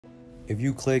If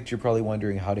you clicked, you're probably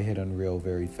wondering how to hit Unreal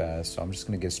very fast, so I'm just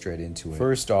going to get straight into it.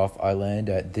 First off, I land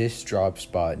at this drop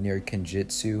spot near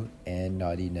Kenjutsu and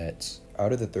Naughty Nets.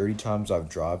 Out of the 30 times I've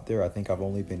dropped there, I think I've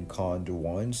only been conned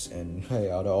once, and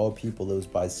hey, out of all people, it was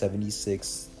by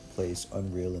 76th place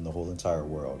Unreal in the whole entire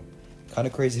world. Kind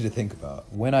of crazy to think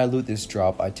about. When I loot this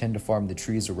drop, I tend to farm the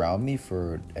trees around me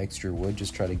for extra wood,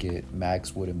 just try to get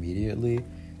max wood immediately.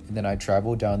 And then I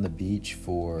travel down the beach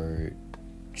for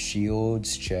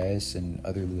shields, chests, and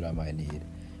other loot I might need.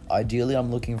 Ideally,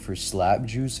 I'm looking for slap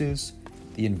juices,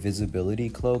 the invisibility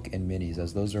cloak, and minis,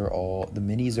 as those are all, the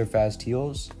minis are fast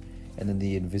heals, and then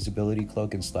the invisibility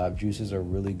cloak and slap juices are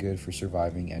really good for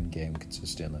surviving endgame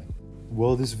consistently.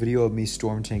 While this video of me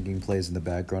storm tanking plays in the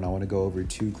background, I want to go over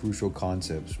two crucial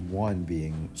concepts, one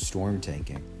being storm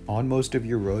tanking. On most of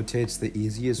your rotates, the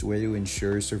easiest way to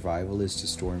ensure survival is to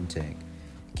storm tank.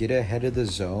 Get ahead of the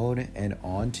zone and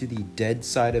onto the dead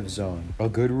side of zone. A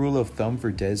good rule of thumb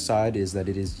for dead side is that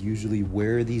it is usually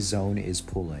where the zone is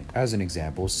pulling. As an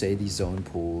example, say the zone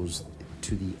pulls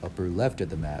to the upper left of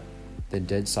the map, then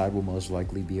dead side will most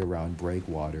likely be around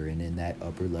breakwater and in that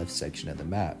upper left section of the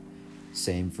map.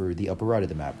 Same for the upper right of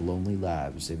the map, Lonely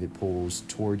Labs. If it pulls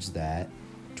towards that,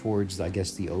 towards I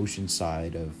guess the ocean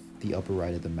side of the upper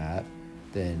right of the map,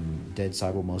 then dead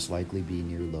side will most likely be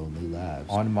near Lonely Labs.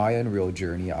 On my Unreal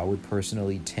journey, I would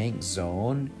personally tank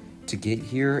zone to get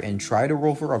here and try to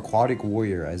roll for Aquatic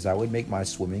Warrior, as that would make my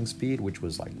swimming speed, which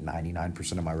was like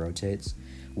 99% of my rotates,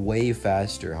 way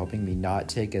faster, helping me not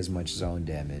take as much zone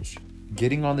damage.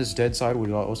 Getting on this dead side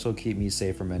would also keep me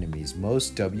safe from enemies.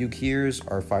 Most W keyers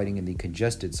are fighting in the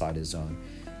congested side of zone,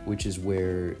 which is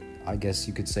where I guess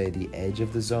you could say the edge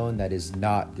of the zone that is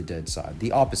not the dead side,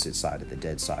 the opposite side of the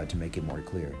dead side, to make it more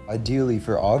clear. Ideally,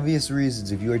 for obvious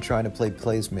reasons, if you are trying to play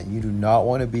placement, you do not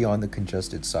want to be on the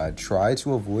congested side. Try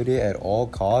to avoid it at all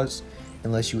costs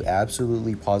unless you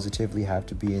absolutely positively have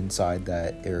to be inside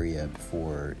that area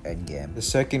for endgame. The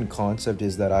second concept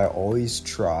is that I always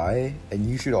try, and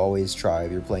you should always try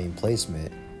if you're playing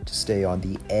placement, to stay on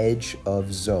the edge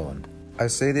of zone. I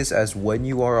say this as when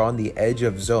you are on the edge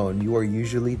of zone, you are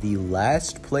usually the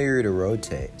last player to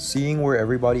rotate. Seeing where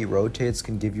everybody rotates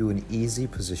can give you an easy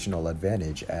positional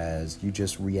advantage, as you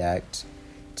just react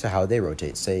to how they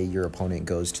rotate. Say your opponent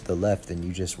goes to the left, then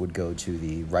you just would go to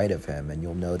the right of him and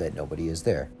you'll know that nobody is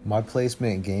there. My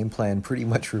placement game plan pretty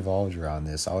much revolves around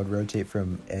this. I would rotate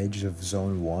from edge of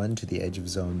zone 1 to the edge of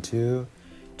zone 2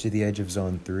 to the edge of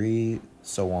zone 3,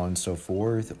 so on and so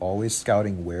forth, always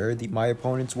scouting where my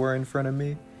opponents were in front of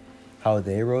me, how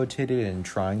they rotated, and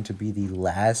trying to be the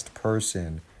last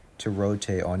person to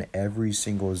rotate on every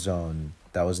single zone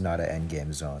that was not an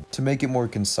endgame zone. To make it more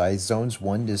concise, zones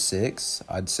 1 to 6,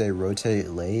 I'd say rotate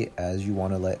late, as you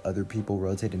want to let other people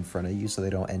rotate in front of you so they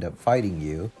don't end up fighting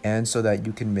you, and so that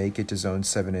you can make it to zones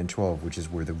 7 and 12, which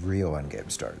is where the real endgame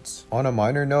starts. On a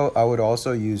minor note, I would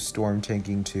also use storm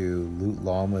tanking to loot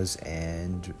llamas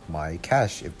and my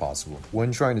cash if possible.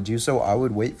 When trying to do so, I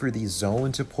would wait for the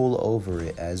zone to pull over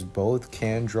it, as both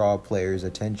can draw players'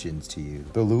 attentions to you.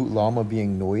 The loot llama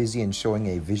being noisy and showing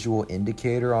a visual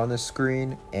indicator on the screen,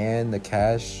 and the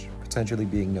cash potentially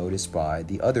being noticed by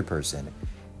the other person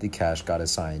the cash got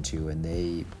assigned to, and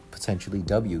they potentially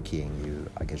W keying you,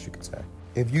 I guess you could say.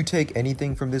 If you take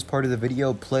anything from this part of the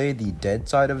video, play the dead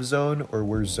side of zone, or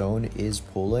where zone is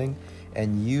pulling,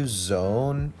 and use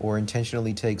zone or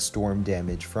intentionally take storm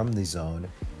damage from the zone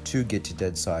to get to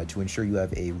dead side to ensure you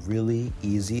have a really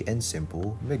easy and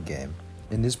simple mid game.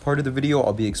 In this part of the video,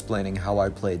 I'll be explaining how I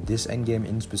played this endgame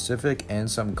in specific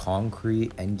and some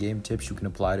concrete endgame tips you can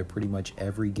apply to pretty much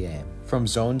every game. From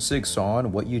zone 6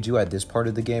 on, what you do at this part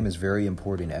of the game is very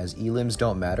important, as elims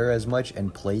don't matter as much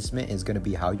and placement is going to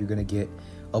be how you're going to get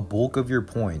a bulk of your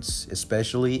points,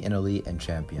 especially in elite and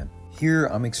champion. Here,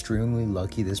 I'm extremely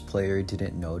lucky this player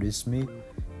didn't notice me.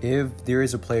 If there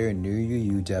is a player near you,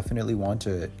 you definitely want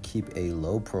to keep a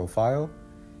low profile.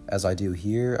 As I do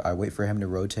here, I wait for him to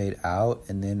rotate out,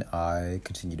 and then I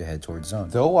continue to head towards zone.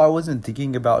 Though I wasn't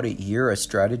thinking about it here, a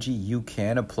strategy you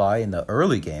can apply in the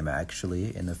early game,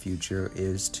 actually, in the future,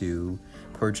 is to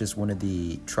purchase one of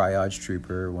the triage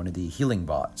trooper, one of the healing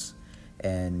bots,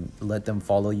 and let them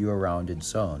follow you around in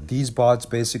zone. These bots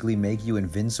basically make you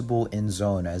invincible in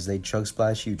zone, as they chug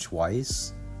splash you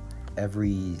twice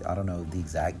every, I don't know the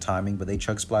exact timing, but they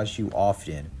chug splash you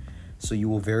often, so you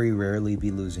will very rarely be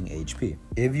losing HP.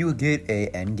 If you get a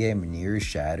endgame near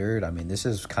shattered, I mean, this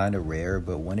is kind of rare,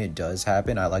 but when it does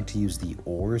happen, I like to use the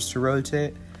ores to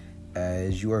rotate,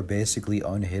 as you are basically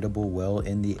unhittable well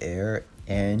in the air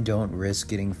and don't risk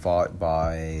getting fought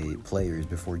by players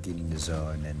before getting the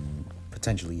zone and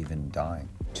potentially even dying.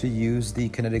 To use the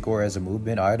kinetic ore as a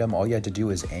movement item, all you have to do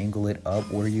is angle it up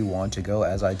where you want to go,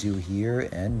 as I do here,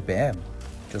 and bam,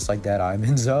 just like that, I'm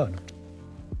in zone.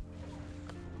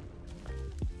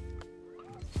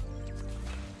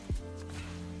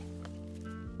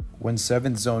 When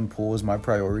 7th zone pulls, my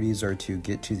priorities are to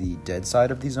get to the dead side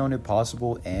of the zone if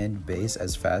possible and base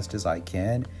as fast as I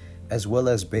can, as well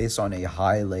as base on a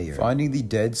high layer. Finding the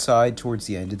dead side towards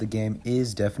the end of the game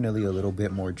is definitely a little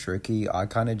bit more tricky. I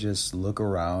kind of just look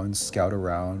around, scout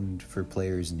around for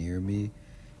players near me,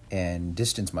 and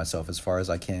distance myself as far as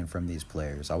I can from these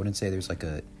players. I wouldn't say there's like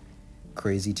a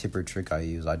crazy tip or trick I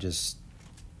use. I just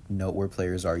note where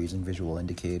players are using visual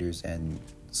indicators and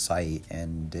sight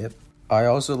and dip. I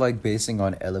also like basing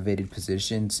on elevated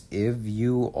positions. If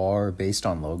you are based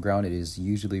on low ground, it is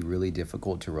usually really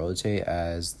difficult to rotate,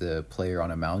 as the player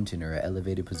on a mountain or an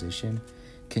elevated position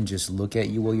can just look at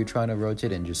you while you're trying to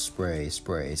rotate and just spray,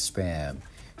 spam,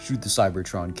 shoot the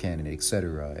Cybertron cannon,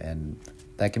 etc. And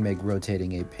that can make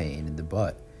rotating a pain in the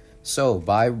butt. So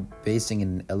by basing in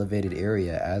an elevated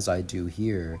area, as I do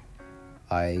here,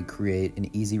 I create an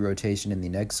easy rotation in the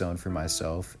next zone for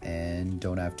myself and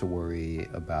don't have to worry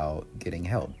about getting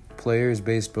held. Players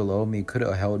based below me could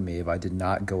have held me if I did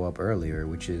not go up earlier,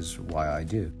 which is why I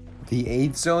do. The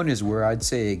 8th zone is where I'd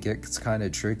say it gets kind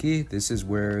of tricky. This is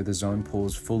where the zone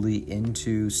pulls fully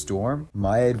into Storm.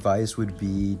 My advice would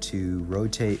be to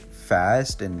rotate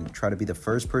fast and try to be the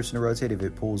first person to rotate if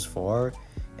it pulls far,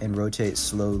 and rotate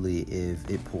slowly if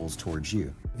it pulls towards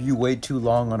you. If you wait too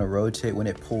long on a rotate when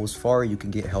it pulls far, you can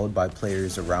get held by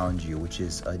players around you, which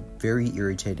is a very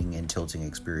irritating and tilting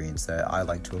experience that I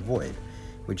like to avoid,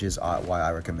 which is why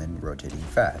I recommend rotating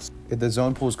fast. If the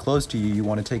zone pulls close to you, you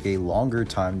want to take a longer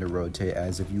time to rotate,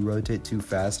 as if you rotate too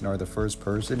fast and are the first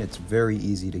person, it's very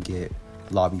easy to get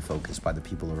lobby focused by the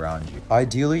people around you.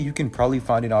 Ideally, you can probably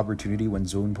find an opportunity when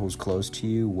zone pulls close to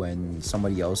you when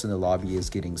somebody else in the lobby is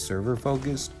getting server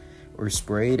focused or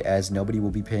sprayed, as nobody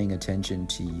will be paying attention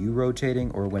to you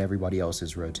rotating or when everybody else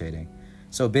is rotating.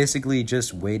 So basically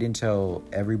just wait until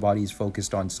everybody's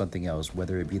focused on something else,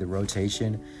 whether it be the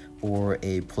rotation or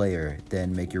a player,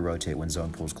 then make your rotate when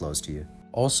zone pulls close to you.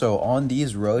 Also, on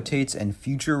these rotates and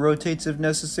future rotates if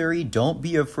necessary, don't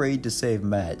be afraid to save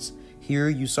mats. Here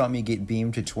you saw me get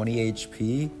beamed to 20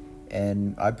 HP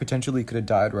and I potentially could have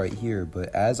died right here,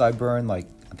 but as I burned like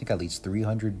I think at least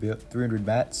 300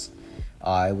 mats,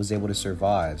 I was able to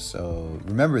survive. So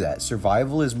remember that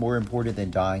survival is more important than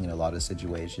dying in a lot of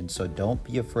situations, so don't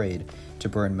be afraid to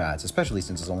burn mats, especially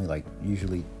since it's only like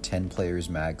usually 10 players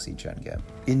max each endgame.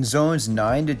 In zones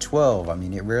 9 to 12, I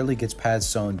mean, it rarely gets past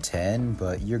zone 10,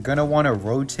 but you're gonna want to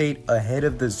rotate ahead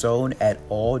of the zone at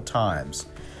all times.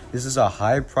 This is a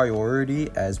high priority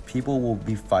as people will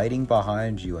be fighting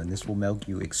behind you, and this will make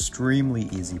you extremely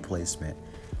easy placement.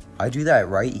 I do that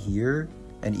right here,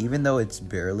 and even though it's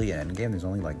barely an endgame, there's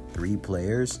only like 3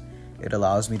 players, it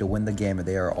allows me to win the game and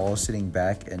they are all sitting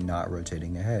back and not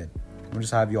rotating ahead. I'm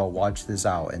just have y'all watch this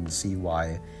out and see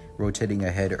why rotating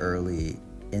ahead early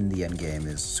in the endgame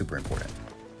is super important.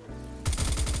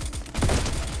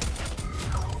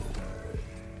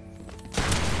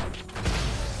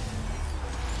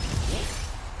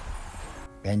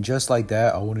 And just like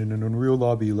that, I won in an Unreal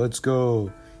lobby. Let's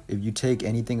go. If you take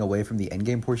anything away from the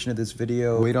endgame portion of this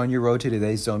video, wait on your rotate if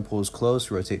a zone pulls close,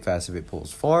 rotate fast if it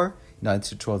pulls far. 9th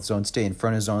to 12th zone, stay in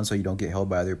front of zone so you don't get held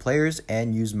by other players,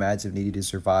 and use mats if needed to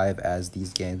survive, as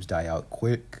these games die out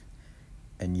quick.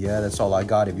 And yeah, that's all I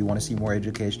got. If you want to see more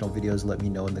educational videos, let me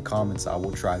know in the comments. I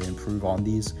will try to improve on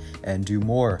these and do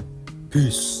more.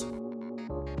 Peace.